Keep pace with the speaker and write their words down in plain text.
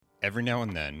Every now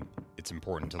and then, it's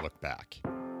important to look back.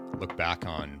 Look back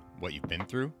on what you've been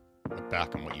through, look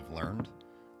back on what you've learned,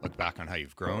 look back on how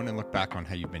you've grown, and look back on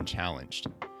how you've been challenged.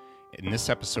 In this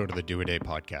episode of the Do A Day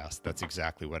podcast, that's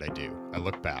exactly what I do. I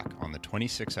look back on the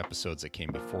 26 episodes that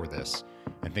came before this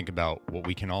and think about what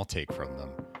we can all take from them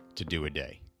to do a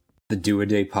day. The Do A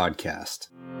Day podcast,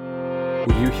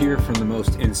 where you hear from the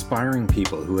most inspiring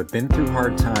people who have been through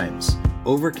hard times,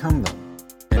 overcome them,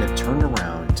 and have turned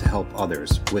around to help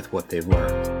others with what they've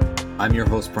learned. I'm your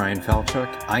host, Brian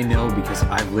Falchuk. I know because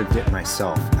I've lived it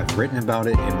myself. I've written about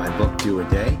it in my book, Do A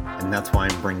Day, and that's why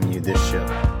I'm bringing you this show.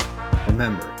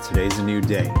 Remember, today's a new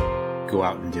day. Go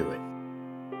out and do it.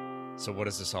 So what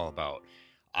is this all about?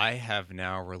 I have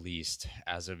now released,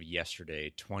 as of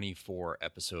yesterday, 24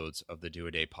 episodes of the Do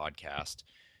A Day podcast.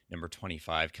 Number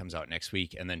 25 comes out next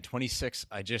week. And then 26,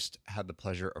 I just had the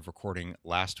pleasure of recording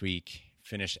last week,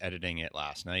 finished editing it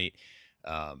last night.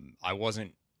 I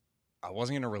wasn't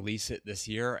going to release it this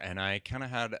year, and I kind of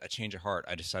had a change of heart.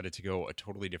 I decided to go a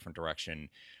totally different direction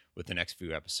with the next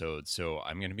few episodes. So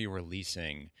I'm going to be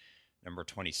releasing number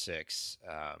 26,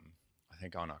 I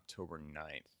think on October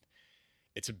 9th.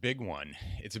 It's a big one.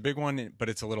 It's a big one, but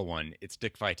it's a little one. It's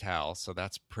Dick Vitale, so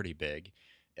that's pretty big.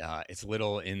 It's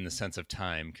little in the sense of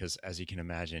time because, as you can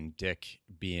imagine, Dick,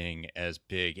 being as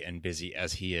big and busy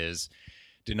as he is,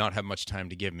 did not have much time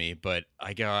to give me, but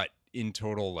I got in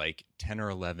total like 10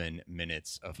 or 11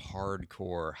 minutes of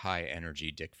hardcore,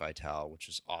 high-energy Dick Vitale, which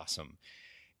was awesome.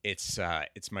 It's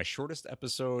my shortest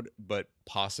episode, but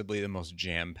possibly the most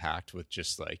jam-packed with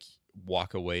just like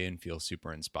walk away and feel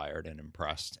super inspired and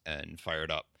impressed and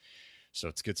fired up. So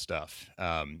it's good stuff.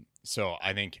 So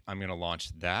I think I'm going to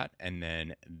launch that and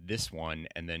then this one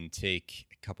and then take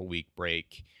a couple week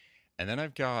break. And then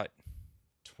I've got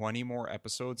 20 more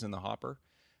episodes in the hopper.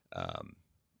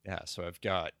 So I've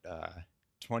got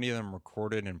 20 of them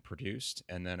recorded and produced,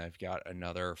 and then I've got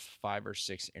another 5 or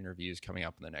 6 interviews coming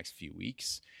up in the next few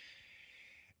weeks.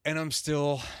 And I'm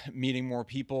still meeting more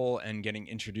people and getting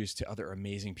introduced to other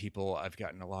amazing people. I've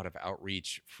gotten a lot of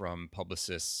outreach from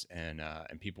publicists and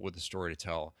people with a story to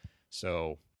tell.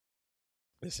 So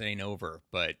this ain't over,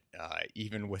 but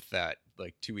even with that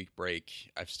like 2-week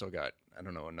break, I've still got,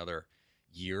 another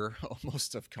year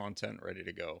almost of content ready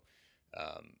to go.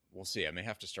 We'll see. I may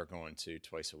have to start going to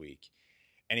twice a week.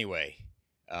 Anyway,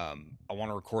 I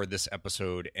want to record this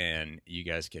episode and you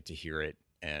guys get to hear it.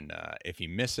 And if you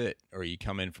miss it or you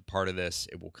come in for part of this,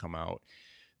 it will come out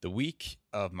the week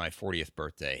of my 40th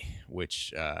birthday,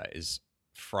 which is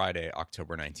Friday,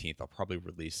 October 19th. I'll probably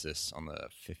release this on the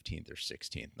 15th or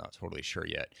 16th. Not totally sure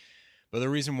yet. But the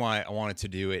reason why I wanted to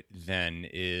do it then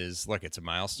is, look, it's a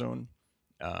milestone.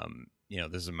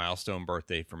 This is a milestone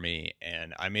birthday for me,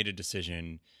 and I made a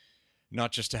decision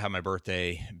not just to have my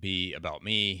birthday be about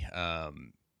me.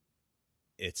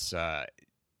 It's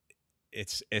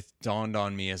dawned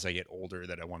on me as I get older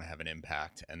that I want to have an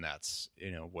impact, and that's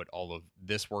what all of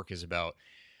this work is about.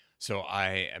 So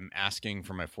I am asking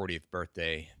for my 40th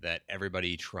birthday that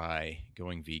everybody try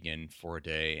going vegan for a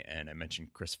day. And I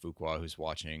mentioned Chris Fuqua, who's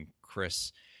watching.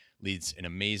 Chris leads an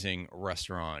amazing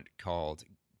restaurant called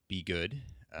Be Good.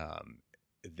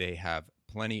 They have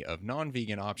plenty of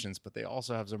non-vegan options, but they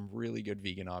also have some really good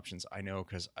vegan options. I know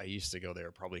because I used to go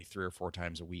there probably 3 or 4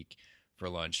 times a week for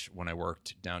lunch when I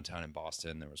worked downtown in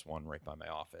Boston. There was one right by my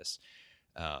office.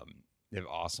 They have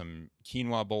awesome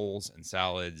quinoa bowls and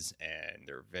salads, and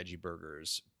their veggie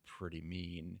burgers pretty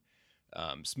mean.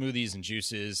 Smoothies and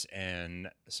juices, and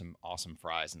some awesome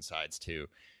fries and sides too.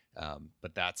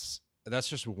 But that's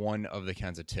just one of the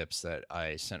kinds of tips that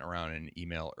I sent around in an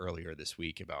email earlier this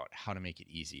week about how to make it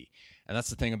easy. And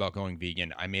that's the thing about going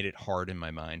vegan. I made it hard in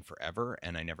my mind forever,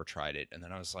 and I never tried it. And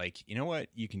then I was like, you know what?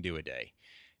 You can do a day.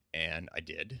 And I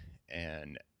did.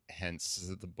 And hence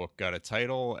the book got a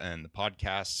title, and the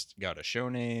podcast got a show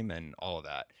name, and all of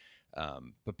that.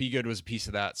 But Be Good was a piece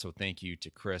of that. So thank you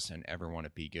to Chris and everyone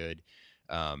at Be Good.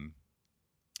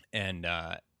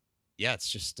 It's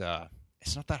just,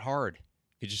 it's not that hard.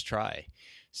 You just try.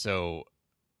 So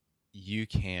you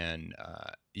can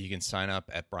sign up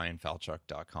at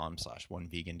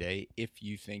brianfalchuk.com/oneveganday if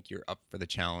you think you're up for the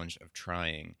challenge of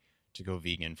trying to go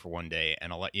vegan for one day.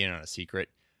 And I'll let you in on a secret.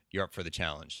 You're up for the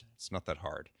challenge. It's not that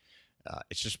hard.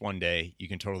 It's just one day. You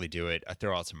can totally do it. I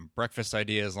throw out some breakfast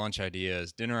ideas, lunch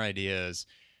ideas, dinner ideas.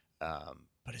 But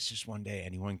it's just one day.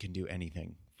 Anyone can do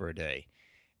anything for a day.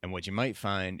 And what you might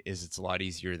find is it's a lot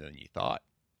easier than you thought.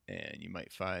 And you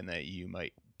might find that you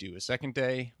might do a second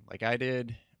day like I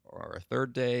did, or a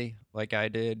third day like I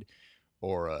did,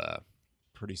 or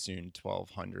pretty soon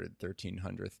 1200th,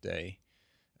 1300th day.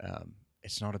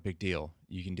 it's not a big deal.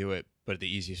 You can do it, but the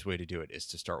easiest way to do it is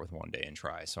to start with one day and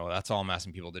try. So that's all I'm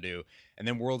asking people to do. And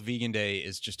then World Vegan Day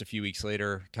is just a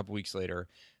couple weeks later.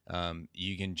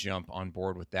 You can jump on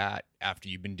board with that after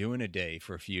you've been doing a day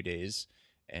for a few days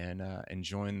and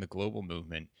join the global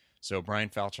movement. So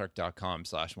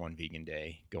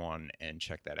brianfalchuk.com/oneveganday. Go on and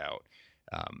check that out.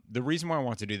 The reason why I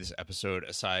want to do this episode,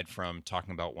 aside from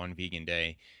talking about One Vegan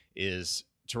Day, is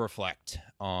to reflect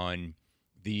on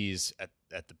these at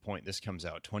the point this comes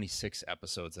out, 26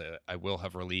 episodes that I will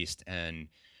have released and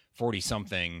 40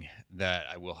 something that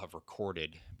I will have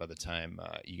recorded by the time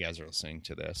you guys are listening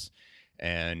to this.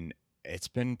 And it's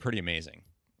been pretty amazing.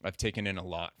 I've taken in a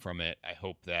lot from it. I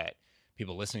hope that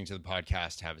people listening to the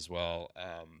podcast have as well.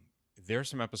 There's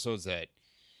some episodes that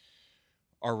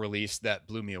are released that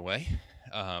blew me away.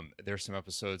 There's some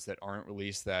episodes that aren't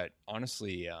released that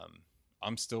honestly,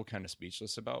 I'm still kind of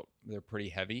speechless about. They're pretty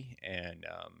heavy and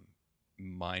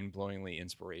mind-blowingly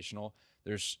inspirational.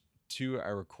 There's 2 I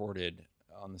recorded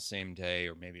on the same day,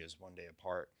 or maybe it was one day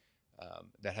apart,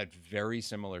 that had very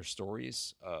similar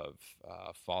stories of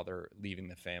father leaving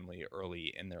the family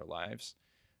early in their lives,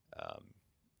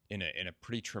 in a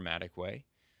pretty traumatic way,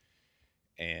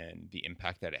 and the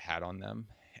impact that it had on them.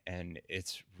 And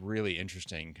it's really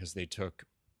interesting because they took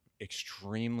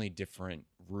extremely different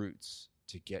routes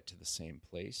to get to the same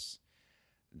place.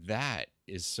 That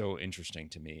is so interesting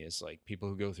to me, is like people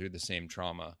who go through the same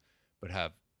trauma but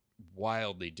have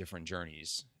wildly different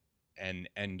journeys and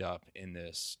end up in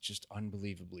this just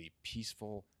unbelievably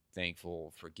peaceful,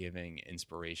 thankful, forgiving,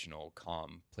 inspirational,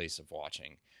 calm place of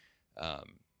watching. God,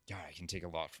 I can take a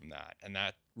lot from that. And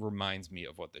that reminds me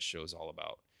of what this show is all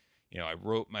about. You know, I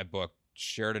wrote my book,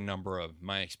 shared a number of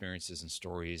my experiences and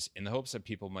stories in the hopes that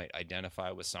people might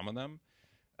identify with some of them,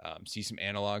 see some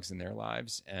analogs in their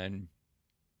lives, and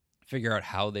figure out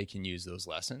how they can use those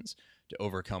lessons to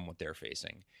overcome what they're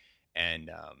facing.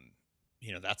 And,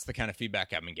 that's the kind of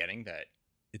feedback I've been getting, that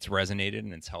it's resonated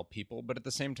and it's helped people. But at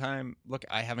the same time, look,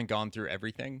 I haven't gone through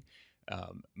everything.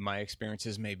 My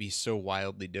experiences may be so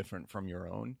wildly different from your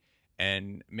own.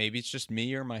 And maybe it's just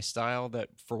me or my style that,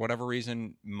 for whatever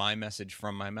reason, my message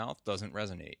from my mouth doesn't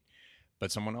resonate,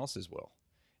 but someone else's will.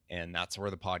 And that's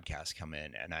where the podcasts come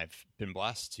in. And I've been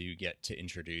blessed to get to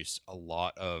introduce a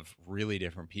lot of really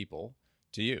different people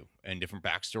to you, and different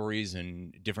backstories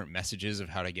and different messages of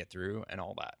how to get through and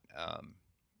all that.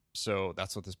 So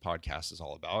that's what this podcast is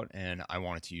all about. And I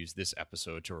wanted to use this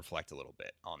episode to reflect a little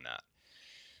bit on that,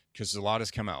 because a lot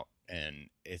has come out, and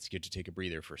it's good to take a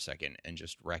breather for a second and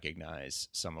just recognize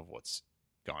some of what's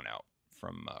gone out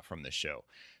from this show.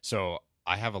 So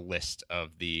I have a list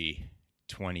of the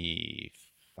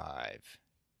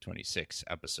 26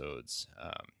 episodes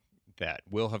that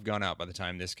will have gone out by the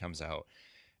time this comes out.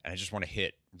 And I just want to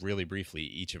hit really briefly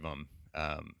each of them.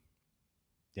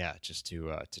 Just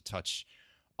to touch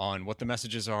on what the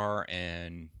messages are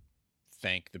and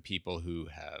thank the people who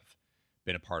have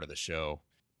been a part of the show.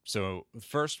 So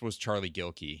first was Charlie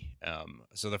Gilkey.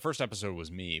 So the first episode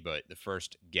was me, but the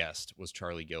first guest was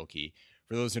Charlie Gilkey.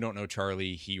 For those who don't know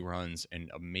Charlie, he runs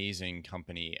an amazing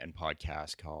company and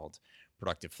podcast called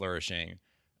Productive Flourishing.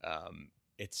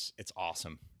 It's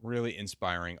awesome, really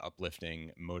inspiring,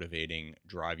 uplifting, motivating,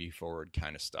 drive you forward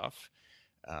kind of stuff.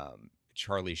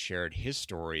 Charlie shared his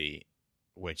story,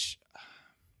 which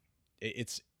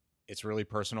it's really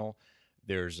personal.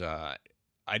 There's I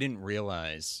didn't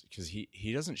realize, because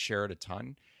he doesn't share it a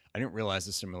ton. I didn't realize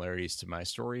the similarities to my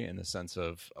story, in the sense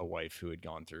of a wife who had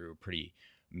gone through a pretty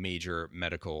major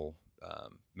medical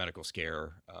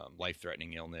scare,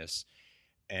 life-threatening illness.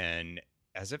 And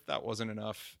as if that wasn't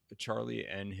enough, Charlie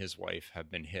and his wife have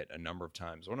been hit a number of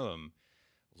times. One of them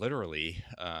literally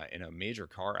in a major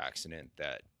car accident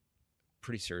that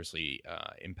pretty seriously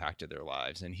impacted their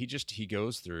lives. And he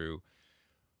goes through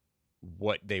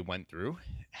what they went through,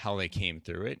 how they came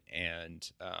through it,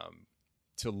 and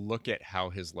to look at how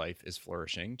his life is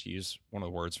flourishing, to use one of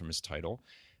the words from his title,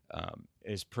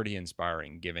 is pretty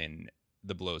inspiring given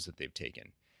the blows that they've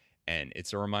taken. And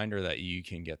it's a reminder that you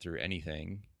can get through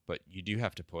anything, but you do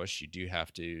have to push. You do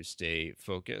have to stay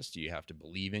focused. You have to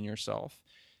believe in yourself.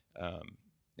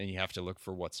 And you have to look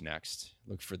for what's next.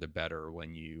 Look for the better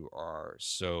when you are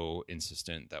so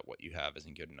insistent that what you have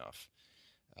isn't good enough.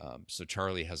 So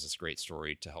Charlie has this great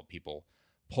story to help people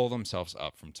pull themselves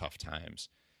up from tough times.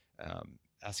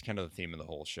 That's kind of the theme of the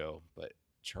whole show. But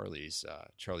Charlie's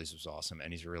was awesome,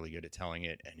 and he's really good at telling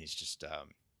it. And he's just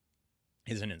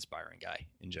he's an inspiring guy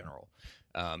in general.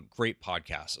 Great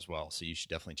podcast as well. So you should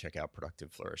definitely check out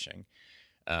Productive Flourishing.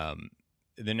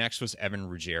 the next was Evan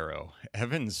Ruggiero.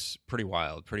 Evan's pretty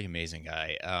wild, pretty amazing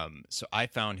guy. So I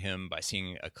found him by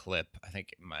seeing a clip. I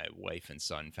think my wife and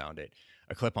son found it.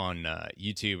 A clip on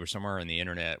YouTube or somewhere on the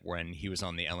internet when he was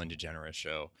on the Ellen DeGeneres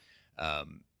show.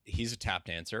 He's a tap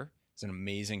dancer. He's an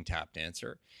amazing tap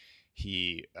dancer.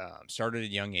 He started at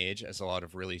a young age, as a lot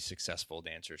of really successful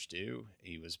dancers do.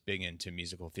 He was big into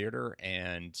musical theater,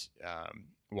 and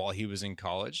while he was in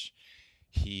college,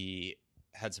 he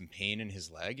had some pain in his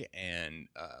leg, and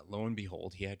lo and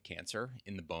behold, he had cancer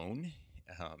in the bone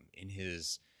in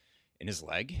his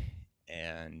leg.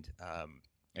 And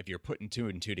if you're putting two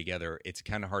and two together, it's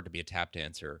kind of hard to be a tap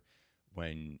dancer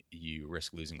when you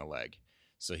risk losing a leg.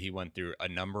 So he went through a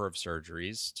number of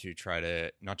surgeries to try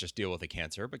to not just deal with the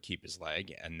cancer, but keep his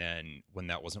leg. And then when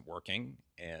that wasn't working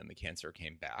and the cancer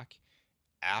came back,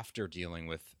 after dealing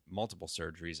with multiple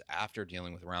surgeries, after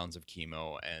dealing with rounds of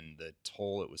chemo and the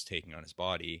toll it was taking on his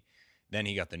body, then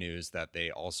he got the news that they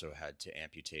also had to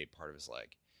amputate part of his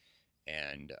leg.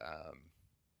 And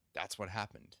that's what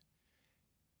happened.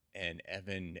 And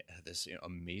Evan had this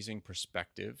amazing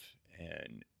perspective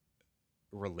and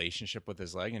relationship with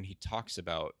his leg, and he talks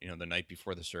about the night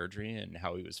before the surgery and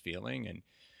how he was feeling and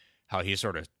how he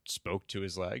sort of spoke to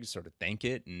his leg, sort of thank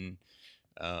it, and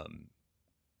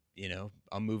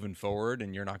I'm moving forward,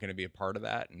 and you're not going to be a part of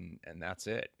that, and that's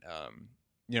it.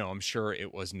 I'm sure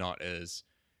it was not as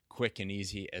quick and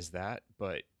easy as that,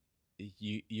 but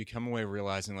you come away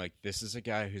realizing, like, this is a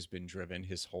guy who's been driven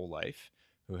his whole life,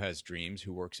 who has dreams,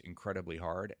 who works incredibly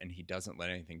hard, and he doesn't let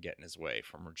anything get in his way,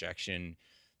 from rejection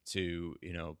to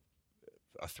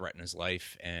a threat in his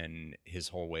life and his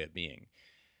whole way of being.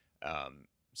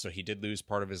 So he did lose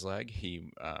part of his leg.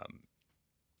 He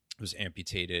was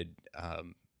amputated.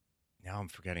 Now I'm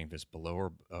forgetting if it's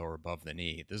below or above the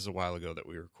knee. This is a while ago that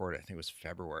we recorded. I think it was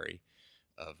February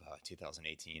of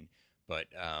 2018. But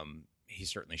he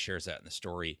certainly shares that in the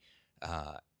story.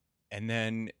 And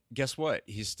then guess what?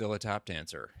 He's still a tap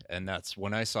dancer. And that's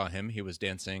when I saw him. He was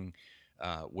dancing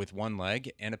with one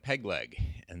leg and a peg leg.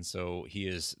 And so he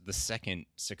is the second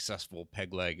successful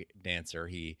peg leg dancer.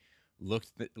 He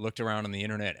looked around on the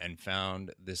internet and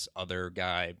found this other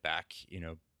guy back,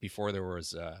 before there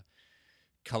was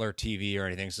color TV or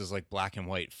anything. So it was like black and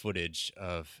white footage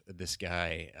of this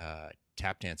guy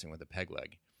tap dancing with a peg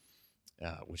leg,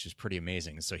 which is pretty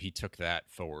amazing. So he took that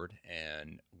forward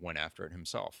and went after it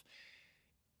himself.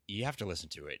 You have to listen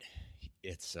to it.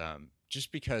 It's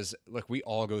just because, look, we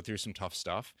all go through some tough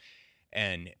stuff,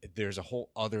 and there's a whole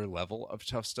other level of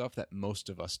tough stuff that most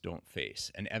of us don't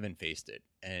face. And Evan faced it,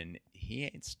 and he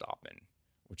ain't stopping,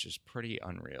 which is pretty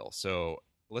unreal. So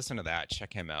listen to that.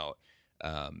 Check him out.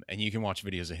 And you can watch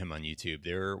videos of him on YouTube.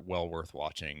 They're well worth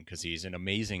watching because he's an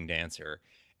amazing dancer.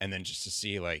 And then just to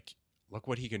see, like, look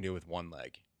what he can do with one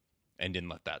leg, and didn't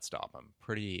let that stop him.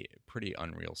 Pretty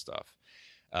unreal stuff.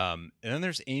 And then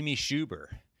there's Amy Schuber,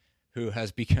 who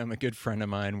has become a good friend of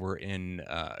mine. We're in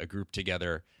a group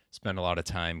together, spend a lot of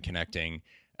time connecting.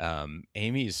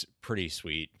 Amy's pretty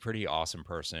sweet, pretty awesome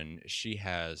person. She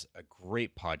has a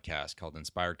great podcast called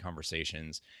Inspired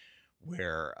Conversations,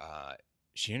 where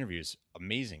she interviews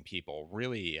amazing people,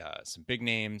 really some big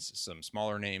names, some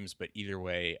smaller names, but either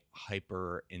way,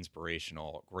 hyper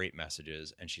inspirational, great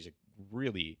messages. And she's a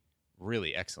really,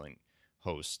 really excellent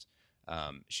host.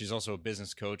 She's also a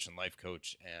business coach and life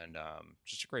coach, and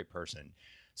just a great person.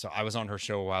 So I was on her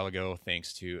show a while ago,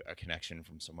 thanks to a connection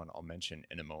from someone I'll mention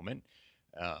in a moment.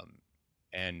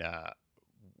 And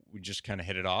we just kind of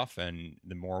hit it off. And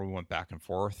the more we went back and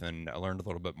forth and I learned a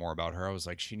little bit more about her, I was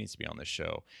like, she needs to be on this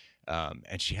show.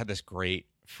 And she had this great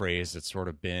phrase that's sort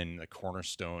of been the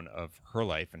cornerstone of her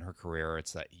life and her career.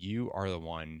 It's that you are the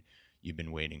one you've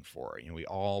been waiting for. We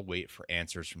all wait for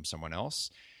answers from someone else.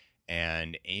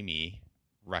 And Amy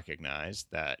recognized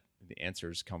that the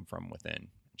answers come from within.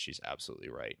 She's absolutely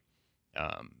right.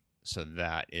 So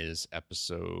that is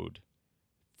episode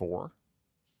 4.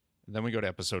 And then we go to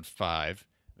episode 5,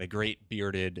 the great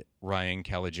bearded Ryan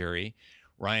Caligiuri.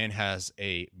 Ryan has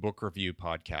a book review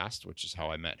podcast, which is how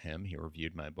I met him. He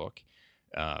reviewed my book,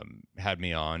 had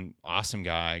me on. Awesome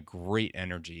guy, great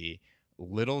energy.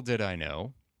 Little did I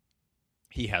know,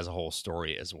 he has a whole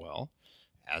story as well,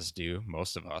 as do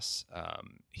most of us.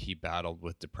 He battled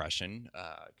with depression,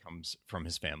 comes from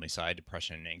his family side,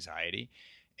 depression and anxiety.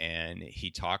 And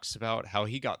he talks about how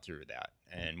he got through that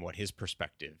and what his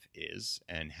perspective is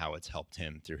and how it's helped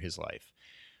him through his life.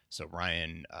 So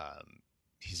Ryan,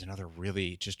 he's another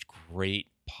really just great,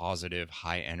 positive,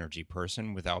 high energy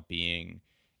person without being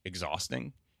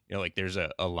exhausting. Like there's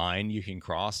a line you can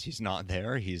cross. He's not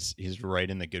there. He's right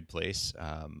in the good place.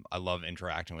 I love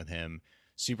interacting with him.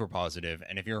 super positive.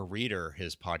 And if you're a reader,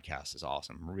 his podcast is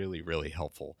awesome. Really, really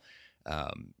helpful.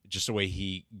 Just the way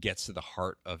he gets to the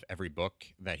heart of every book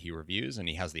that he reviews, and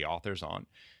he has the authors on,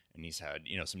 and he's had,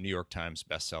 some New York Times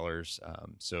bestsellers.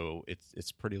 So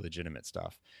it's pretty legitimate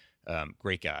stuff.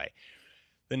 Great guy.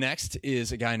 The next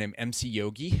is a guy named MC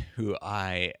Yogi, who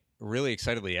I really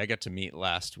excitedly, I got to meet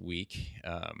last week.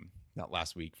 Not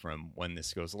last week from when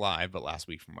this goes live, but last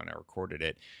week from when I recorded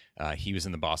it. He was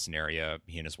in the Boston area.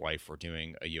 He and his wife were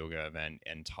doing a yoga event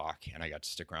and talk, and I got to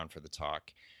stick around for the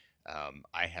talk.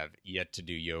 I have yet to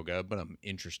do yoga, but I'm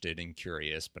interested and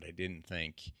curious, but I didn't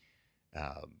think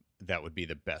that would be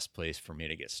the best place for me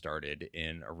to get started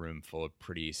in a room full of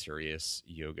pretty serious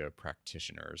yoga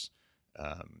practitioners.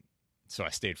 So I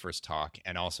stayed for his talk,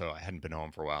 and also I hadn't been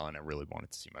home for a while, and I really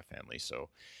wanted to see my family. So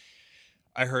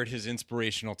I heard his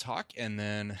inspirational talk, and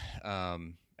then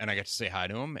and I got to say hi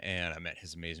to him, and I met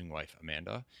his amazing wife,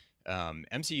 Amanda.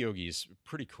 MC Yogi is a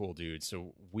pretty cool dude.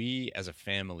 So we, as a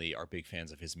family, are big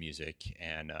fans of his music,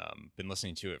 and been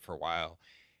listening to it for a while.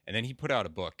 And then he put out a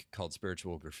book called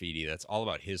Spiritual Graffiti that's all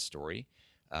about his story.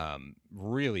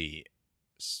 Really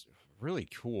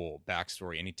cool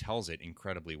backstory, and he tells it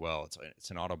incredibly well. It's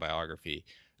an autobiography.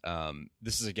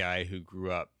 This is a guy who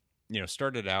grew up,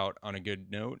 started out on a good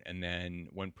note and then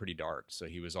went pretty dark. So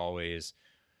he was always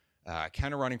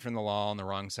kind of running from the law on the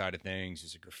wrong side of things.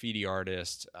 He's a graffiti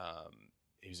artist.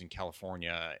 He was in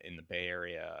California, in the Bay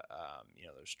Area.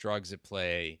 There's drugs at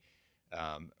play,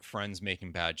 friends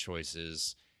making bad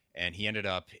choices. And he ended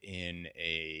up in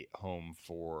a home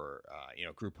for,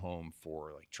 group home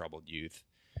for like troubled youth.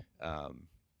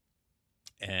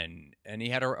 And he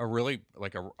had a really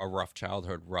like a rough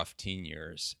childhood, rough teen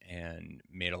years, and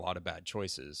made a lot of bad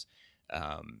choices.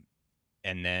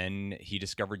 And then he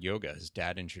discovered yoga. His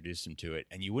dad introduced him to it,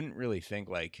 and you wouldn't really think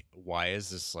like, why is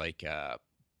this like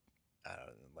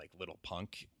little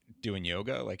punk doing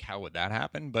yoga? Like, how would that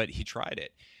happen? But he tried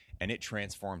it, and it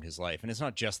transformed his life. And it's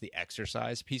not just the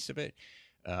exercise piece of it.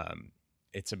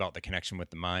 It's about the connection with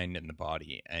the mind and the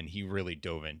body. And he really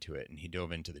dove into it, and he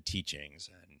dove into the teachings,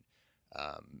 and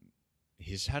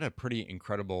he's had a pretty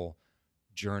incredible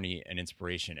journey and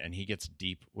inspiration, and he gets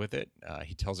deep with it.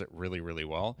 He tells it really, really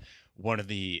well. One of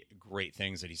the great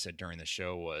things that he said during the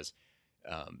show was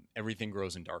everything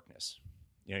grows in darkness.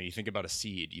 You think about a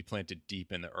seed, you plant it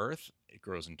deep in the earth, it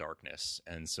grows in darkness.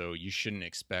 And so you shouldn't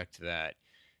expect that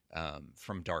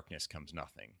from darkness comes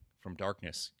nothing. From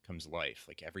darkness comes life.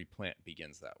 Like every plant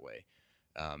begins that way.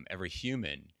 Every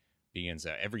human begins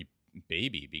that. Every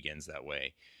baby begins that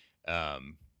way.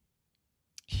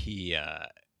 He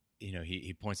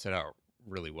points that out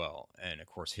really well. And of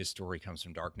course, his story comes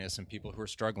from darkness, and people who are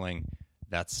struggling,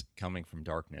 that's coming from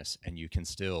darkness, and you can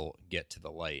still get to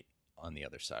the light on the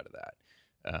other side of that.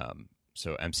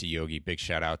 So MC Yogi, big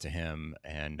shout out to him.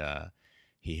 And,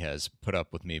 he has put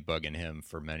up with me bugging him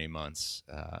for many months.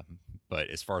 But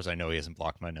as far as I know, he hasn't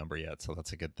blocked my number yet. So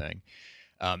that's a good thing.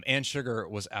 Ann Sugar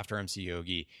was after MC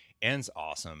Yogi. Ann's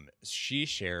awesome. She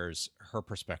shares her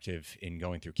perspective in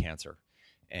going through cancer.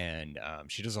 And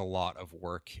she does a lot of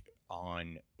work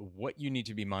on what you need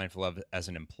to be mindful of as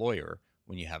an employer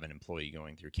when you have an employee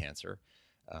going through cancer.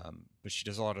 But she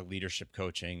does a lot of leadership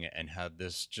coaching, and had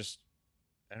this just,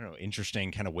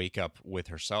 interesting kind of wake up with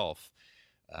herself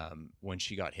when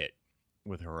she got hit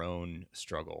with her own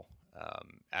struggle.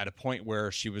 At a point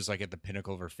where she was like at the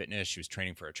pinnacle of her fitness. She was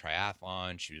training for a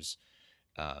triathlon. She was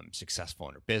successful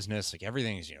in her business. Like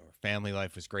everything's, her family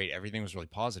life was great. Everything was really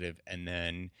positive. And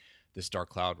then this dark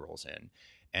cloud rolls in.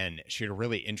 And she had a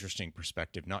really interesting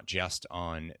perspective, not just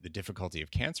on the difficulty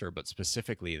of cancer, but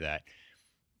specifically that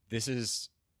this is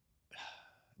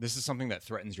something that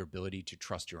threatens your ability to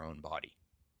trust your own body.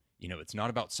 It's not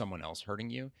about someone else hurting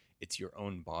you. It's your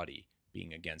own body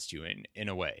being against you in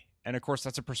a way. And of course,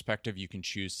 that's a perspective you can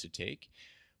choose to take,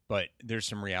 but there's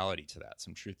some reality to that,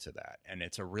 some truth to that. And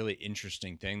it's a really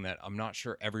interesting thing that I'm not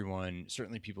sure everyone,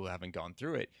 certainly people who haven't gone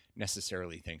through it,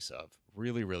 necessarily thinks of.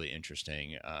 Really, really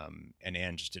interesting. And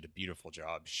Ann just did a beautiful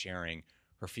job sharing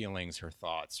her feelings, her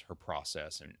thoughts, her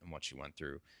process, and what she went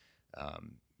through.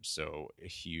 So a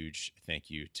huge thank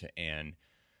you to Ann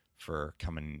for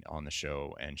coming on the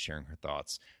show and sharing her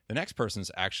thoughts. The next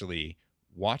person's actually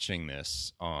watching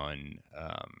this on,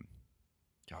 I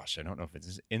don't know if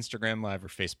it's Instagram Live or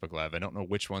Facebook Live. I don't know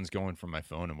which one's going from my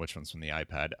phone and which one's from the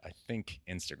iPad. I think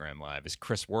Instagram Live is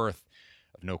Chris Worth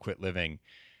of No Quit Living.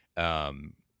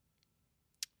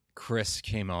 Chris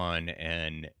came on,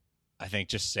 and I think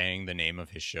just saying the name of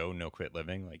his show, No Quit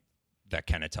Living, like that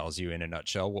kind of tells you in a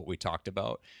nutshell what we talked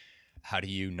about. How do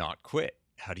you not quit?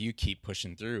 How do you keep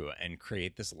pushing through and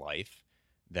create this life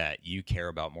that you care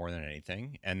about more than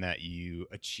anything and that you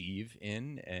achieve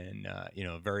in. And,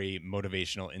 a very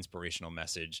motivational, inspirational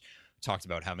message. Talked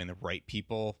about having the right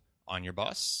people on your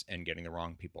bus and getting the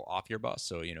wrong people off your bus.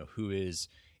 So, who is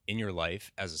in your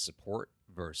life as a support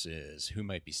versus who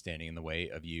might be standing in the way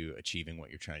of you achieving what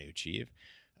you're trying to achieve.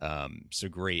 So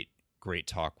great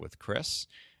talk with Chris,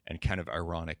 and kind of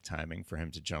ironic timing for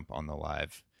him to jump on the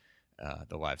live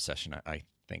session, I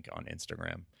think, on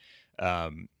Instagram.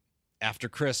 After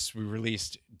Chris, we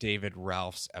released David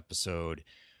Ralph's episode.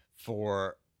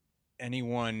 For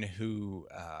anyone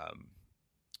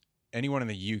in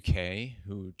the UK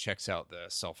who checks out the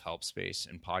self-help space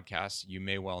and podcasts, you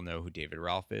may well know who David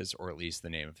Ralph is, or at least the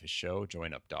name of his show,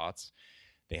 Join Up Dots.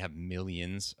 They have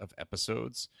millions of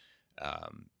episodes.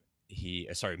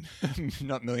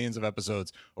 Not millions of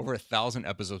episodes, over 1,000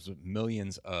 episodes with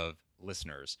millions of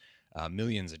listeners,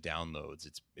 millions of downloads.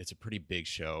 It's a pretty big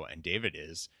show, and David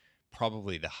is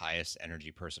probably the highest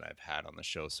energy person I've had on the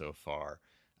show so far.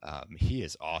 He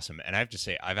is awesome. And I have to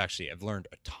say, I've learned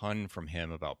a ton from him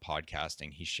about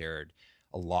podcasting. He shared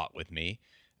a lot with me.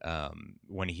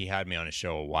 When he had me on a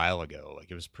show a while ago, like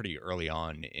it was pretty early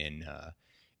on in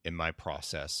my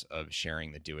process of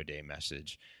sharing the Do a Day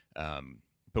message.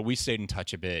 But we stayed in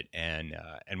touch a bit. And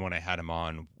when I had him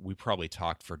on, we probably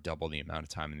talked for double the amount of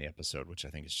time in the episode, which I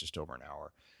think is just over an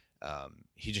hour.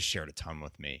 He just shared a ton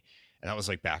with me. And that was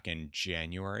like back in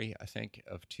January, I think,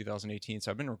 of 2018. So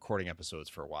I've been recording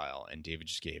episodes for a while, and David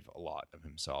just gave a lot of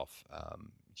himself.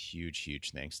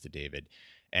 Huge thanks to David.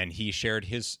 And he shared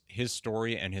his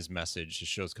story and his message. His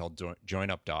show's called Join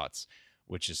Up Dots,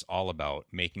 which is all about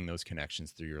making those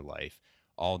connections through your life,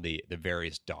 all the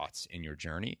various dots in your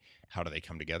journey. How do they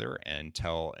come together and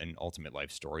tell an ultimate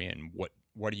life story? And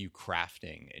what are you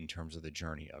crafting in terms of the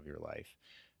journey of your life?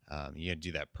 You got to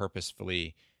do that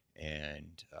purposefully,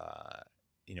 and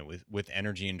with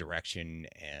energy and direction,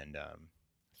 and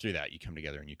through that you come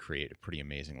together and you create a pretty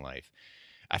amazing life.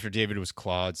 After David was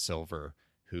Claude Silver,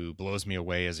 who blows me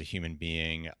away as a human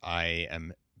being. I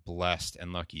am blessed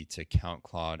and lucky to count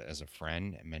Claude as a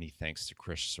friend, and many thanks to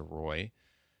Chris Soroy,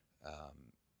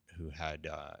 who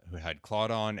had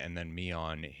Claude on and then me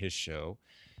on his show,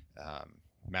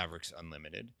 Mavericks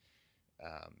Unlimited.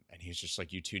 And he's just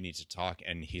like, you two need to talk.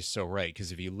 And he's so right,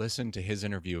 because if you listen to his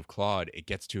interview of Claude, it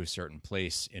gets to a certain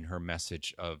place in her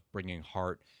message of bringing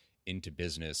heart into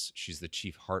business. She's the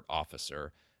chief heart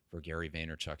officer for Gary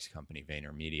Vaynerchuk's company,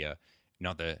 VaynerMedia,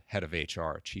 not the head of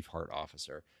HR, chief heart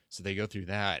officer. So they go through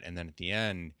that. And then at the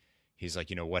end, he's like,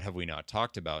 what have we not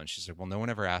talked about? And she's like, well, no one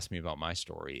ever asked me about my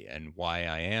story and why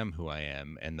I am who I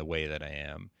am and the way that I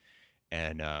am.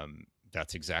 And,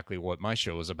 that's exactly what my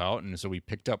show is about. And so we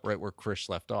picked up right where Chris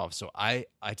left off. So I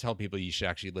tell people you should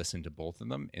actually listen to both of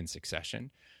them in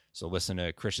succession. So listen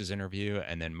to Chris's interview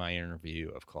and then my interview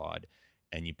of Claude,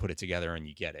 and you put it together and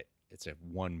you get it. It's a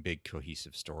one big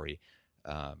cohesive story.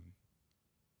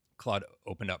 Claude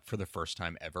opened up for the first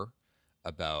time ever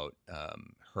about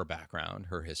her background,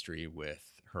 her history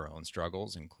with her own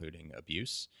struggles, including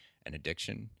abuse and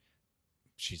addiction.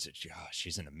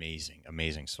 She's an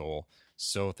amazing soul.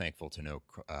 So thankful to know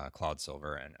Claude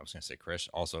Silver, and I was going to say Chris.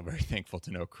 Also very thankful to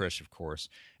know Chris, of course.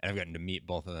 And I've gotten to meet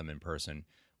both of them in person,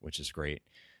 which is great.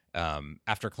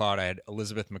 After Claude, I had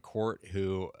Elizabeth McCourt,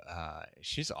 who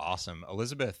she's awesome.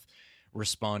 Elizabeth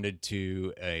responded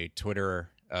to a Twitter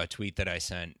tweet that I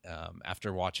sent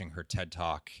after watching her TED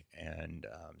Talk and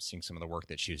seeing some of the work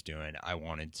that she was doing. I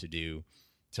wanted to do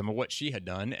some of what she had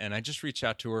done, and I just reached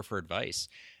out to her for advice.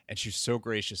 And she was so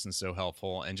gracious and so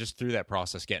helpful. And just through that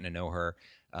process, getting to know her,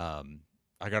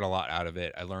 I got a lot out of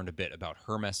it. I learned a bit about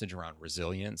her message around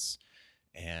resilience.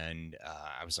 And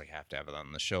I was like, I have to have it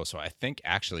on the show. So I think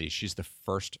actually she's the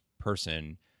first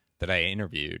person that I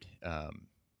interviewed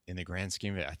in the grand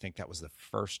scheme of it. I think that was the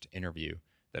first interview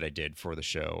that I did for the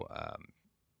show.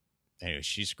 Anyway,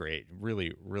 she's great.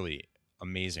 Really, really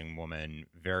amazing woman,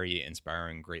 very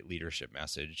inspiring, great leadership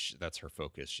message. That's her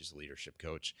focus. She's a leadership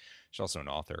coach. She's also an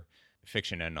author,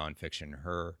 fiction and nonfiction.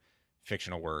 Her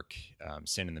fictional work,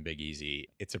 Sin and the Big Easy,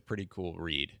 it's a pretty cool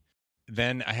read.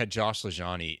 Then I had Josh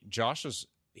LaJaunie.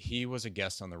 He was a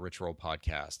guest on the Rich Roll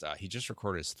podcast. He just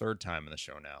recorded his third time in the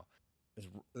show now.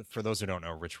 For those who don't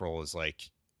know, Rich Roll is like,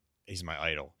 he's my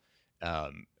idol.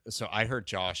 So I heard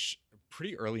Josh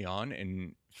pretty early on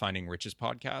in finding Rich's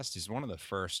podcast. He's one of the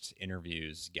first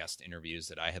guest interviews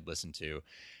that I had listened to.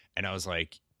 And I was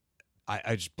like,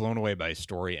 I just blown away by his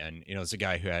story. And, it's a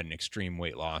guy who had an extreme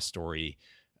weight loss story.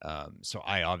 So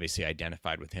I obviously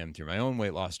identified with him through my own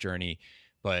weight loss journey,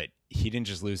 but he didn't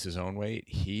just lose his own weight.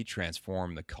 He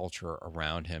transformed the culture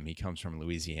around him. He comes from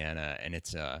Louisiana, and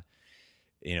it's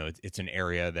It's an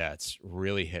area that's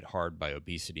really hit hard by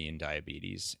obesity and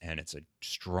diabetes, and it's a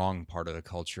strong part of the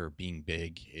culture. Being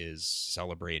big is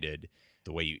celebrated.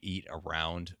 The way you eat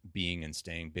around being and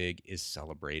staying big is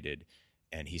celebrated,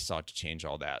 and he sought to change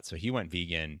all that. So he went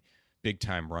vegan, big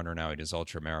time runner now. He does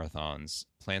ultra marathons,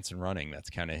 plants and running. That's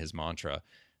kind of his mantra.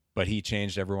 But he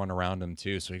changed everyone around him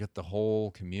too. So he got the whole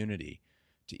community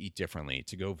to eat differently,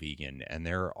 to go vegan, and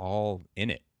they're all in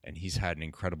it. And he's had an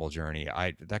incredible journey.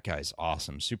 That guy's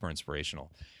awesome, super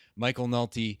inspirational. Michael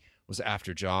Nolte was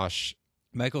after Josh.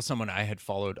 Michael's someone I had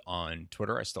followed on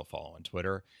Twitter. I still follow on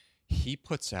Twitter. He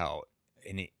puts out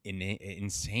an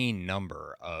insane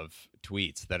number of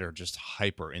tweets that are just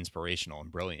hyper inspirational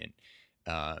and brilliant.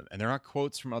 And they're not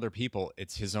quotes from other people.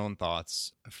 It's his own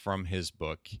thoughts from his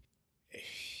book.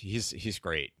 He's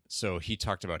great. So he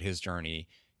talked about his journey.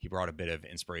 He brought a bit of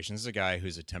inspiration. This is a guy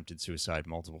who's attempted suicide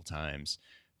multiple times.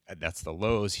 That's the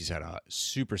lows. He's had a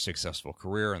super successful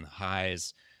career and the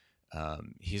highs.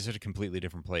 He's at a completely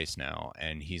different place now,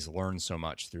 and he's learned so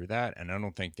much through that. And I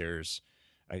don't think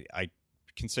I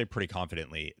can say pretty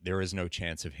confidently, there is no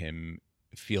chance of him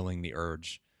feeling the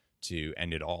urge to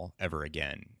end it all ever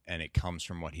again. And it comes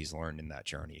from what he's learned in that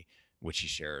journey, which he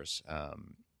shares.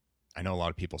 I know a lot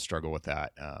of people struggle with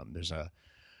that. There's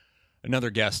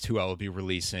another guest who I will be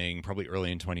releasing probably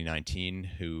early in 2019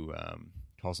 who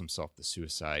calls himself the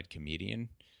suicide comedian,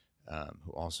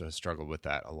 who also has struggled with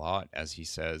that a lot. As he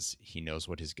says, he knows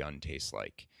what his gun tastes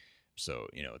like. So,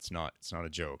 it's not a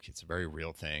joke. It's a very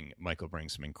real thing. Michael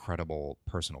brings some incredible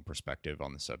personal perspective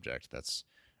on the subject. I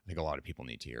think a lot of people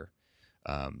need to hear.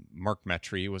 Mark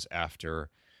Metry was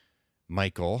after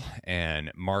Michael,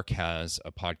 and Mark has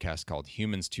a podcast called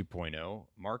Humans 2.0.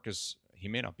 Mark he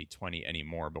may not be 20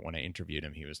 anymore, but when I interviewed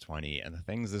him, he was 20. And the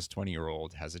things this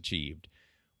 20-year-old has achieved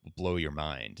will blow your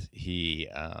mind. He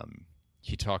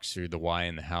talks through the why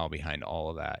and the how behind all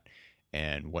of that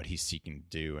and what he's seeking to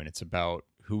do. And it's about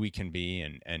who we can be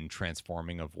and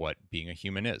transforming of what being a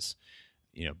human is,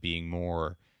 being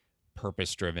more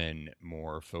purpose-driven,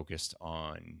 more focused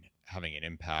on having an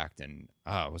impact. And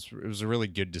it was a really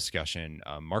good discussion.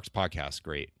 Mark's podcast,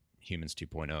 great, Humans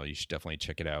 2.0. You should definitely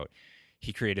check it out.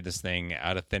 He created this thing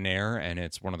out of thin air, and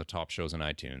it's one of the top shows on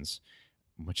iTunes,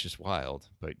 which is wild,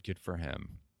 but good for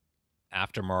him.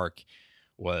 After Mark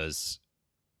was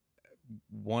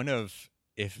one of,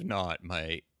 if not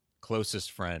my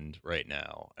closest friend right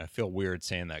now. I feel weird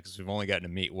saying that because we've only gotten to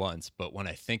meet once, but when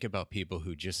I think about people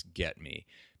who just get me,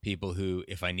 people who,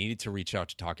 if I needed to reach out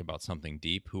to talk about something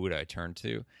deep, who would I turn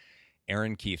to?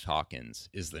 Aaron Keith Hawkins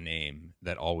is the name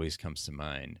that always comes to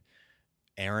mind.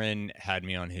 Aaron had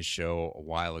me on his show a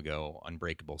while ago,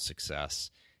 Unbreakable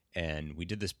Success, and we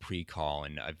did this pre-call,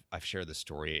 and I've shared this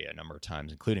story a number of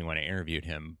times, including when I interviewed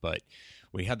him, but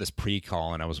we had this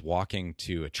pre-call, and I was walking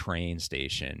to a train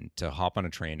station to hop on a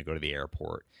train to go to the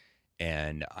airport,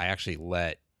 and I actually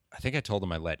I think I told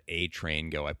him I let a train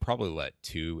go. I probably let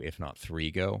 2, if not 3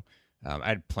 go. I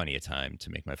had plenty of time to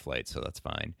make my flight, so that's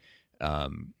fine,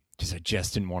 because I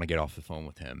just didn't want to get off the phone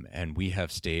with him, and we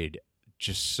have stayed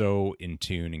just so in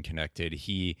tune and connected.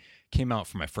 He came out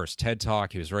for my first TED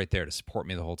Talk. He was right there to support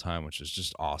me the whole time, which was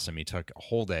just awesome. He took a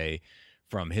whole day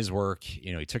from his work.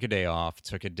 He took a day off,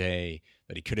 took a day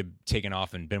that he could have taken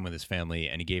off and been with his family,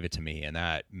 and he gave it to me, and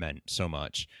that meant so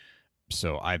much.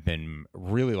 So I've been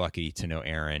really lucky to know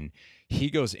Aaron.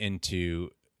 He goes into,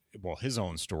 his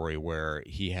own story where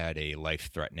he had a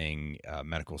life-threatening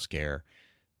medical scare,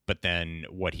 but then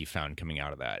what he found coming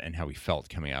out of that and how he felt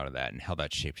coming out of that and how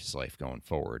that shaped his life going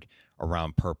forward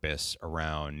around purpose,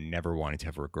 around never wanting to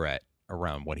have regret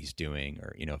around what he's doing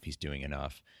or, if he's doing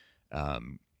enough.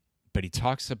 But he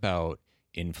talks about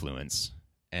influence,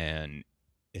 and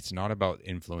it's not about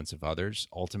influence of others.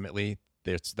 Ultimately,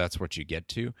 that's what you get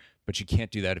to, but you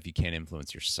can't do that if you can't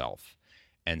influence yourself.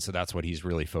 And so that's what he's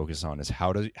really focused on is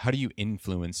how do you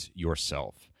influence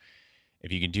yourself?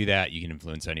 If you can do that, you can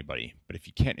influence anybody. But if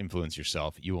you can't influence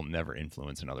yourself, you will never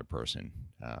influence another person.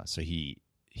 So he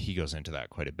goes into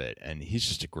that quite a bit. And he's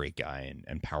just a great guy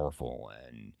and powerful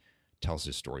and tells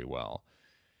his story well.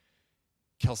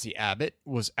 Kelsey Abbott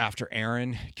was after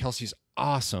Aaron. Kelsey's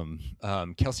awesome.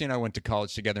 Kelsey and I went to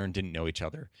college together and didn't know each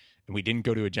other. And we didn't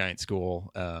go to a giant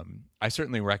school. I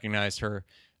certainly recognized her.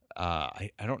 I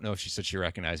don't know if she said she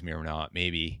recognized me or not,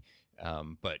 maybe.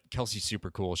 But Kelsey's super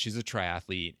cool. She's a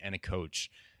triathlete and a coach,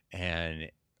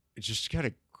 and just got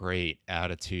a great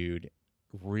attitude,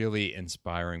 really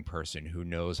inspiring person who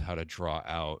knows how to draw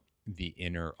out the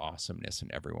inner awesomeness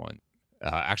in everyone.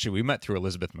 Actually, we met through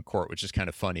Elizabeth McCourt, which is kind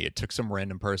of funny. It took some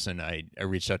random person I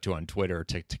reached out to on Twitter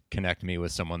to connect me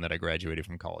with someone that I graduated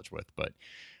from college with, but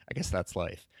I guess that's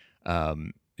life.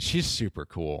 She's super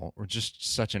cool.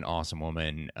 Just such an awesome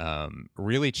woman.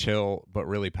 Really chill, but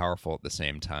really powerful at the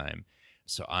same time.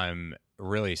 So I'm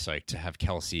really psyched to have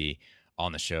Kelsey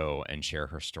on the show and share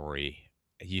her story.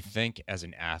 You think as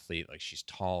an athlete, like she's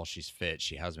tall, she's fit,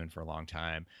 she has been for a long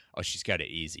time. Oh, she's got it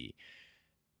easy.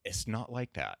 It's not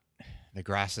like that. The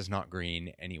grass is not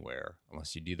green anywhere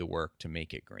unless you do the work to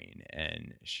make it green.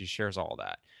 And she shares all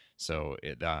that. So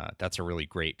that's a really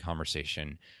great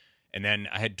conversation. And then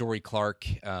I had Dorie Clark.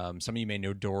 Some of you may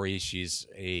know Dorie. She's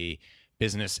a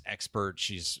business expert.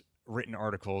 She's written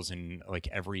articles in like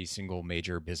every single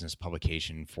major business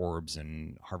publication, Forbes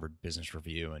and Harvard Business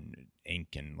Review and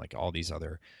Inc. and like all these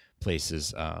other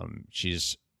places.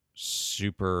 She's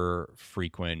super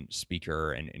frequent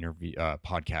speaker and interview,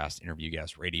 podcast interview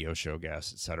guest, radio show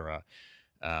guest, etc.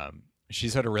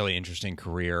 She's had a really interesting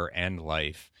career and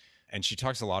life, and she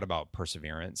talks a lot about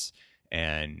perseverance.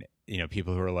 And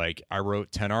people who are like, I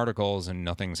wrote 10 articles and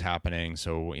nothing's happening,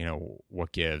 so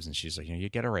what gives? And she's like, you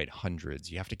got to write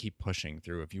hundreds. You have to keep pushing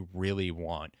through. If you really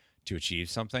want to achieve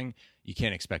something, you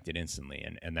can't expect it instantly.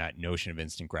 And that notion of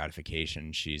instant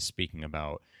gratification she's speaking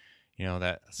about,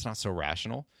 that's not so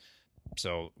rational.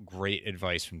 So great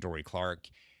advice from Dorie Clark.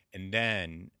 And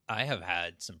then I have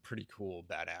had some pretty cool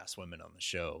badass women on the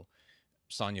show.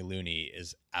 Sonya Looney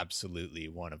is absolutely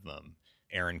one of them.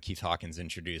 Aaron Keith Hawkins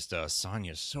introduced us.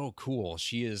 Sonya's so cool.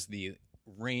 She is the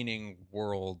reigning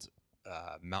world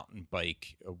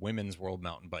women's world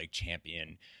mountain bike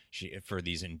champion. For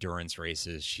these endurance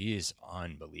races, she is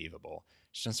unbelievable.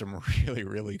 She's done some really,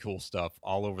 really cool stuff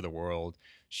all over the world.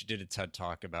 She did a TED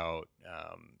Talk about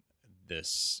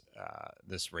this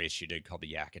race she did called the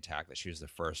Yak Attack, that she was the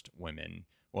first woman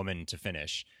to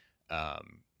finish,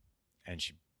 and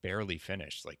she barely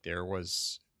finished. Like there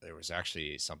was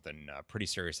actually something pretty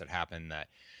serious that happened that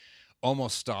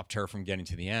almost stopped her from getting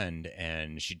to the end,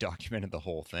 and she documented the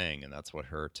whole thing, and that's what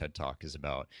her TED Talk is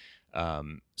about.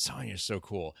 Sonya's so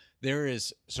cool. There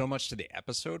is so much to the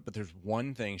episode, but there's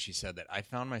one thing she said that I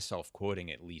found myself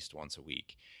quoting at least once a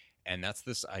week, and that's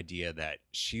this idea that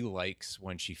she likes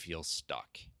when she feels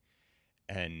stuck.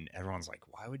 And everyone's like,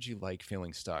 why would you like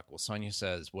feeling stuck? Well, Sonya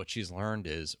says what she's learned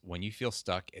is when you feel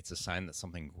stuck, it's a sign that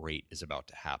something great is about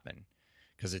to happen.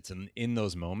 Because it's in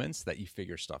those moments that you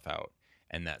figure stuff out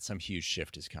and that some huge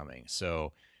shift is coming.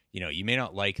 So, you may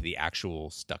not like the actual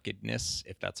stuckedness,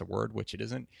 if that's a word, which it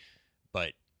isn't,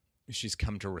 but she's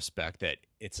come to respect that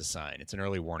it's a sign. It's an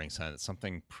early warning sign that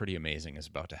something pretty amazing is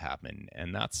about to happen.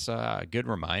 And that's a good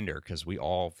reminder because we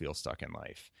all feel stuck in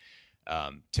life.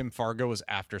 Tim Fargo was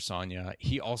after Sonya.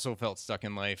 He also felt stuck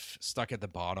in life, stuck at the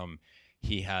bottom.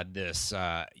 He had this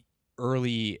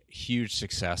early huge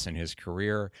success in his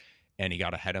career, and he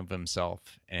got ahead of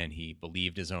himself, and he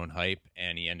believed his own hype,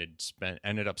 and he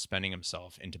ended up spending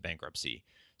himself into bankruptcy.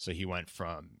 So he went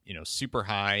from super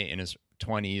high in his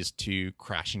 20s to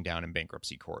crashing down in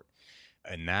bankruptcy court,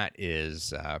 and that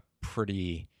is a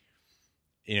pretty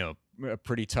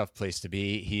tough place to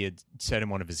be. He had said in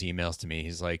one of his emails to me,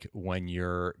 he's like, when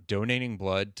you're donating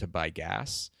blood to buy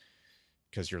gas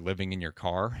because you're living in your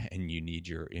car and you need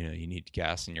you need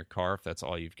gas in your car, if that's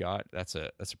all you've got, that's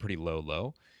a pretty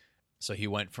low. So he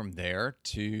went from there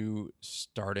to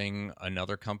starting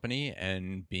another company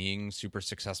and being super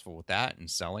successful with that and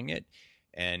selling it.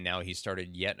 And now he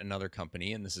started yet another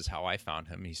company, and this is how I found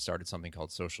him. He started something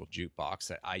called Social Jukebox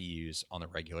that I use on the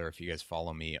regular. If you guys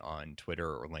follow me on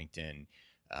Twitter or LinkedIn,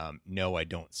 no, I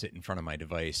don't sit in front of my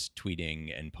device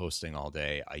tweeting and posting all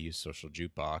day. I use Social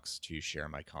Jukebox to share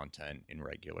my content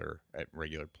at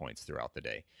regular points throughout the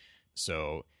day.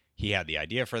 So he had the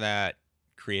idea for that,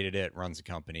 created it, runs a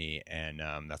company, and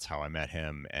that's how I met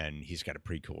him. And he's got a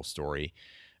pretty cool story.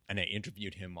 And I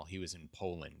interviewed him while he was in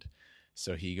Poland.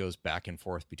 So he goes back and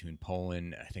forth between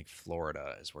Poland and I think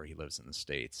Florida is where he lives in the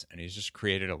States. And he's just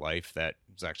created a life that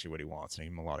is actually what he wants. And I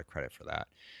give him a lot of credit for that.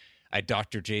 I had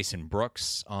Dr. Jason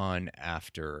Brooks on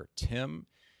after Tim,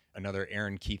 another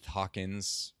Aaron Keith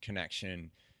Hawkins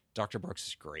connection. Dr. Brooks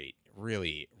is great.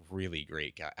 Really, really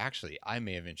great guy. Actually, I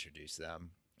may have introduced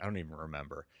them. I don't even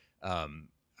remember.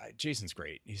 Jason's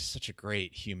great. He's such a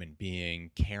great human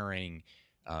being, caring,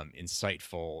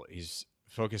 insightful. He's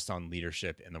focused on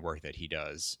leadership in the work that he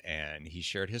does, and he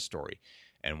shared his story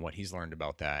and what he's learned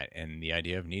about that and the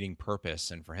idea of needing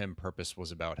purpose. And for him, purpose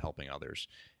was about helping others,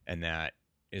 and that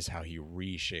is how he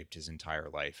reshaped his entire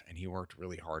life, and he worked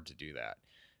really hard to do that.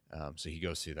 So he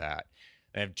goes through that.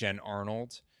 I have Jen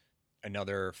Arnold,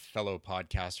 another fellow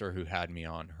podcaster who had me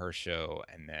on her show,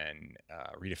 and then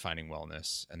Redefining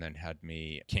Wellness, and then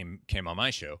came on my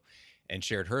show and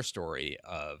shared her story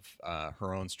of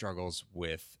her own struggles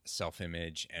with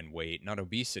self-image and weight, not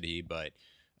obesity, but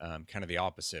kind of the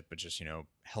opposite, but just,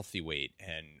 healthy weight.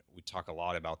 And we talk a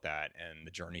lot about that and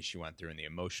the journey she went through and the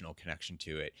emotional connection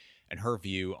to it and her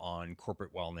view on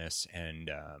corporate wellness and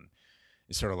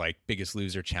it's sort of like Biggest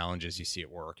Loser challenges you see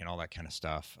at work and all that kind of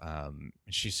stuff.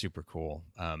 She's super cool,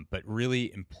 but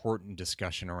really important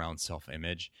discussion around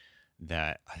self-image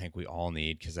that I think we all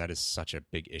need, because that is such a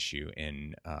big issue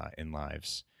in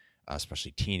lives,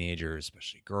 especially teenagers,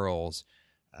 especially girls,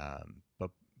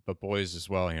 but boys as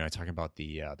well. I talk about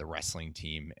the wrestling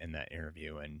team in that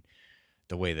interview and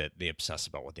the way that they obsess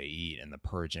about what they eat and the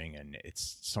purging, and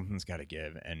it's something's got to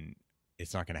give, and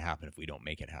it's not going to happen if we don't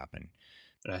make it happen.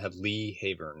 And I had Lee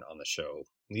Havern on the show.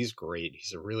 Lee's great.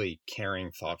 He's a really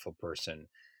caring, thoughtful person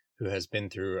who has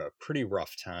been through a pretty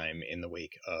rough time in the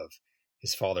wake of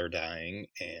his father dying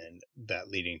and that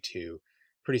leading to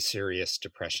pretty serious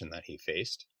depression that he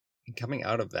faced. And coming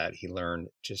out of that, he learned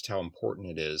just how important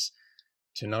it is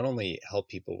to not only help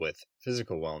people with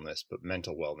physical wellness, but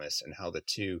mental wellness and how the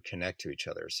two connect to each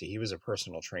other. See, he was a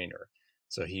personal trainer,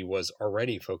 so he was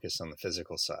already focused on the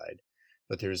physical side.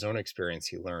 But through his own experience,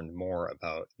 he learned more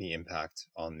about the impact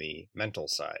on the mental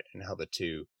side and how the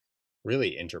two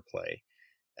really interplay.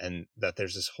 And that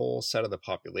there's this whole set of the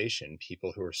population,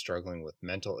 people who are struggling with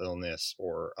mental illness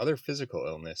or other physical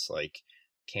illness like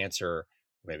cancer,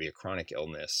 maybe a chronic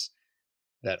illness,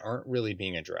 that aren't really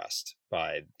being addressed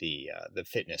by the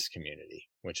fitness community,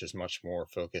 which is much more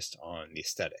focused on the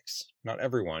aesthetics. Not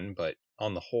everyone, but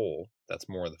on the whole, that's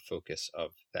more the focus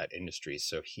of that industry.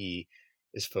 So he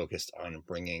is focused on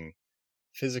bringing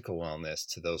physical wellness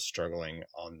to those struggling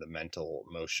on the mental,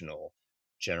 emotional,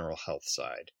 general health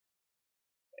side,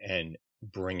 and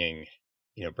bringing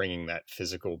that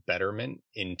physical betterment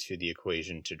into the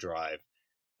equation to drive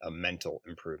a mental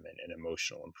improvement and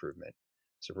emotional improvement.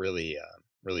 It's a really,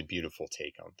 really beautiful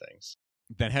take on things.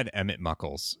 Then had Emmett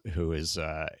Muckles, who is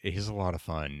he's a lot of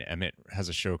fun. Emmett has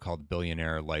a show called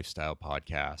Billionaire Lifestyle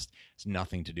Podcast. It's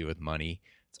nothing to do with money.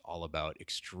 It's all about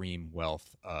extreme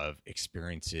wealth of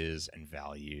experiences and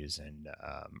values, and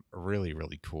a really,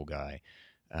 really cool guy.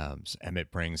 So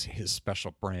Emmett brings his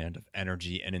special brand of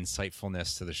energy and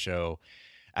insightfulness to the show.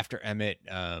 After Emmett,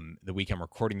 the week I'm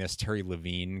recording this, Terry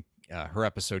Levine, her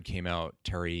episode came out.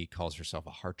 Terry calls herself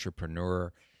a heartrepreneur.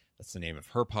 That's the name of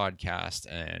her podcast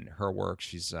and her work.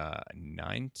 She's a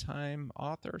 9-time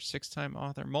author, 6-time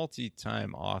author,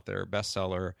 multi-time author,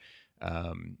 bestseller.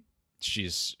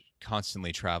 She's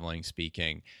constantly traveling,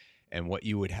 speaking. And what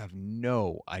you would have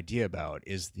no idea about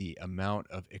is the amount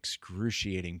of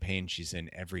excruciating pain she's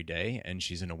in every day. And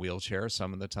she's in a wheelchair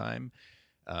some of the time.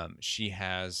 She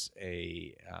has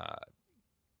an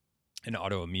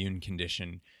autoimmune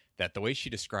condition that the way she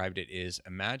described it is,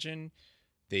 imagine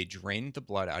they drained the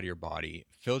blood out of your body,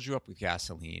 filled you up with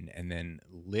gasoline, and then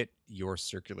lit your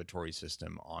circulatory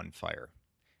system on fire.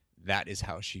 That is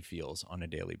how she feels on a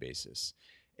daily basis.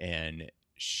 And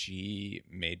she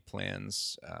made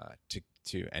plans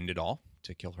to end it all,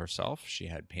 to kill herself. She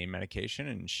had pain medication,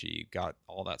 and she got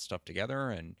all that stuff together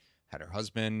and had her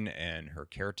husband and her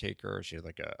caretaker. She had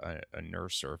like a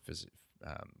nurse or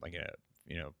like a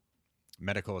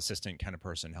medical assistant kind of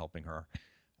person helping her.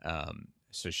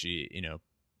 So she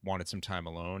wanted some time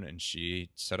alone, and she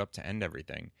set up to end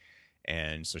everything.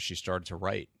 And so she started to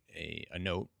write a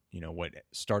note. What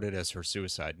started as her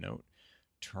suicide note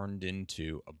turned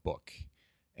into a book.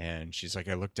 And she's like,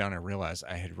 I looked down and realized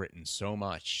I had written so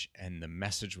much and the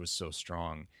message was so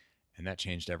strong, and that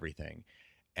changed everything.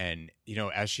 And,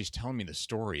 as she's telling me the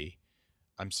story,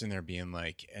 I'm sitting there being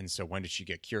like, and so when did she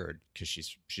get cured? Because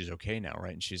she's okay now,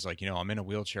 right? And she's like, I'm in a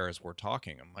wheelchair as we're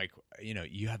talking. I'm like,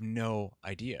 you have no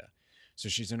idea. So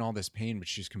she's in all this pain, but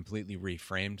she's completely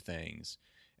reframed things,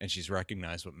 and she's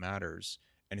recognized what matters.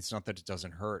 And it's not that it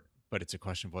doesn't hurt, but it's a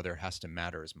question of whether it has to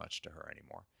matter as much to her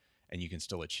anymore, and you can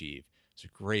still achieve. It's a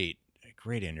great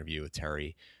interview with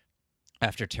Terry.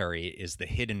 After Terry is the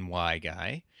hidden why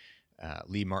guy,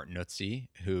 Lee Martinuzzi,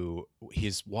 who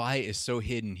his why is so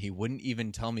hidden he wouldn't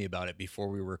even tell me about it before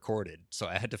we recorded. So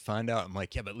I had to find out. I'm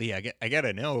like, yeah, but Lee, I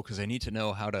gotta know, because I need to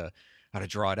know how to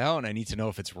draw it out, and I need to know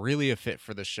if it's really a fit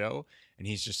for the show. And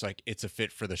he's just like, it's a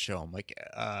fit for the show. I'm like,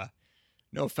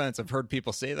 no offense, I've heard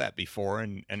people say that before,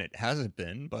 and it hasn't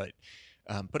been, but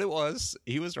it was.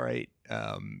 He was right.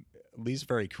 Lee's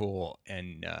very cool,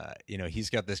 and he's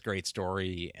got this great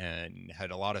story and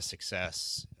had a lot of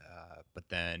success, but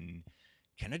then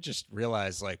kind of just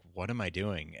realized, like, what am I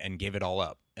doing? And gave it all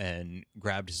up and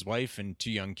grabbed his wife and 2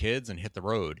 young kids and hit the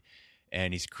road.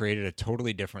 And he's created a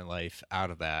totally different life out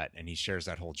of that, and he shares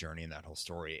that whole journey and that whole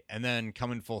story. And then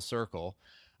coming full circle,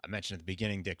 I mentioned at the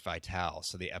beginning Dick Vitale.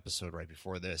 So the episode right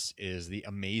before this is the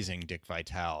amazing Dick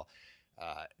Vitale.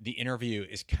 The interview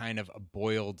is kind of a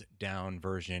boiled down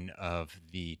version of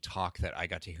the talk that I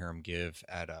got to hear him give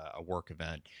at a work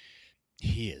event.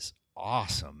 He is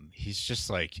awesome. He's just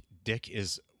like, Dick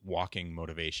is walking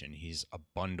motivation. He's a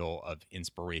bundle of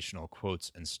inspirational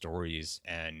quotes and stories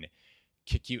and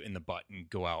kick you in the butt and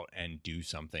go out and do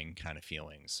something kind of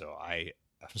feeling. So I'm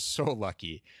so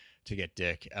lucky to get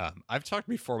Dick. I've talked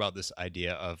before about this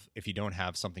idea of if you don't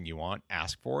have something you want,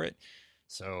 ask for it.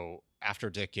 So after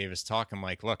Dick gave his talk, I'm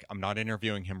like, look, I'm not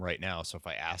interviewing him right now. So if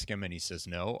I ask him and he says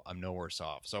no, I'm no worse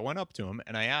off. So I went up to him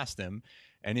and I asked him,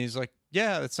 and he's like,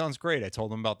 yeah, that sounds great. I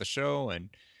told him about the show, and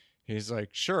he's like,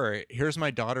 sure, here's my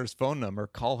daughter's phone number.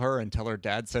 Call her and tell her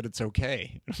dad said it's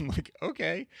okay. I'm like,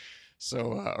 okay.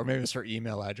 So, or maybe it's her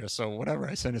email address. So whatever,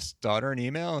 I sent his daughter an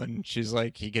email, and she's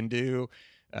like, he can do,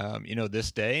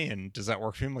 this day. And does that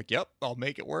work for him? I'm like, yep, I'll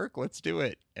make it work. Let's do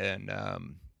it. And,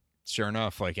 sure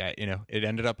enough, it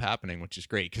ended up happening, which is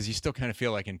great, because you still kind of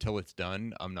feel like until it's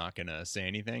done, I'm not going to say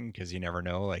anything, because you never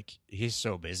know. Like, he's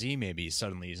so busy. Maybe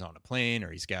suddenly he's on a plane,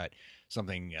 or he's got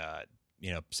something,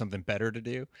 something better to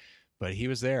do. But he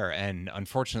was there. And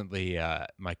unfortunately,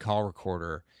 my call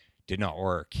recorder did not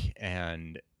work.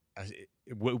 And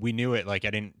we knew it. Like, I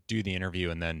didn't do the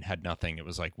interview and then had nothing. It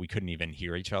was like we couldn't even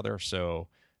hear each other. So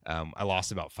I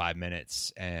lost about 5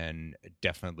 minutes, and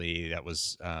definitely that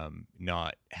was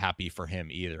not happy for him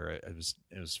either.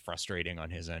 It was frustrating on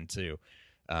his end too.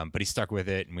 But he stuck with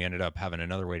it, and we ended up having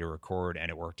another way to record, and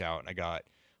it worked out. And I got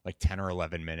like 10 or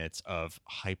 11 minutes of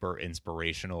hyper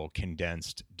inspirational,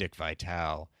 condensed Dick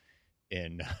Vitale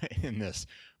in this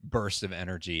burst of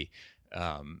energy.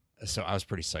 So I was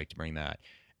pretty psyched to bring that.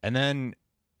 And then,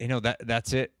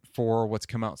 that's it for what's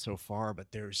come out so far,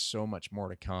 but there's so much more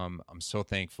to come. I'm so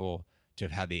thankful to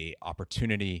have had the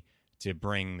opportunity to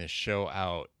bring this show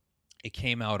out. It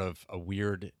came out of a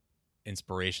weird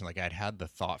inspiration. Like, I'd had the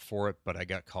thought for it, but I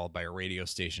got called by a radio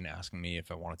station asking me if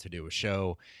I wanted to do a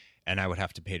show, and I would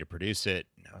have to pay to produce it.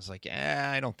 And I was like,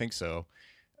 I don't think so.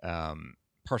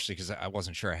 Partially because I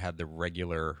wasn't sure I had the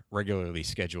regularly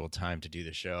scheduled time to do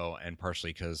the show, and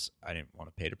partially because I didn't want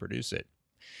to pay to produce it.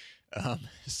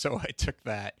 So I took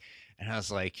that, and I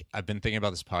was like, I've been thinking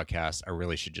about this podcast. I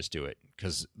really should just do it,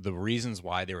 because the reasons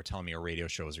why they were telling me a radio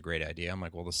show was a great idea, I'm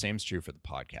like, well, the same's true for the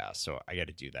podcast. So I got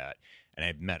to do that. And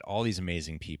I met all these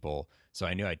amazing people. So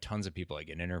I knew I had tons of people I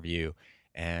could interview,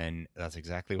 and that's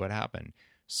exactly what happened.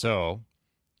 So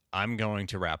I'm going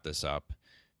to wrap this up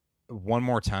one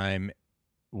more time.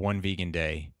 One Vegan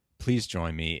Day. Please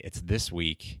join me. It's this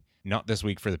week. Not this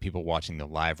week for the people watching the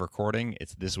live recording.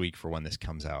 It's this week for when this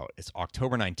comes out. It's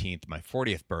October 19th, my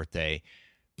 40th birthday.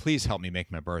 Please help me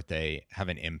make my birthday have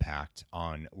an impact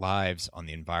on lives, on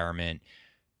the environment.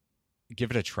 Give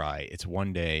it a try. It's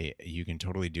one day. You can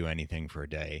totally do anything for a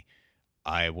day.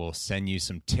 I will send you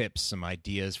some tips, some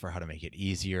ideas for how to make it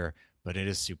easier, but it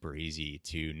is super easy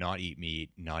to not eat meat,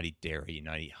 not eat dairy,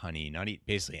 not eat honey, not eat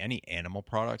basically any animal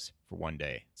products for one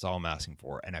day. That's all I'm asking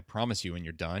for. And I promise you, when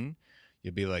you're done,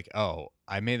 you'll be like, oh,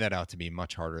 I made that out to be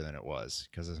much harder than it was,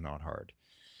 because it's not hard.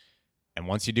 And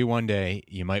once you do one day,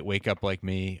 you might wake up like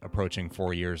me approaching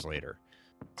 4 years later.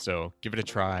 So give it a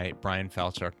try,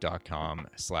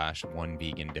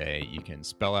 brianfalchuk.com/oneveganday. You can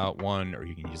spell out one, or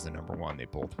you can use the number one. They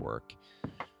both work.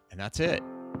 And that's it.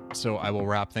 So I will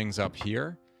wrap things up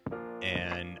here,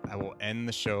 and I will end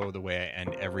the show the way I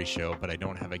end every show, but I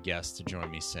don't have a guest to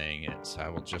join me saying it. So I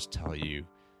will just tell you,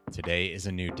 today is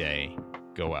a new day.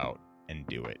 Go out and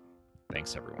do it.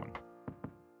 Thanks, everyone.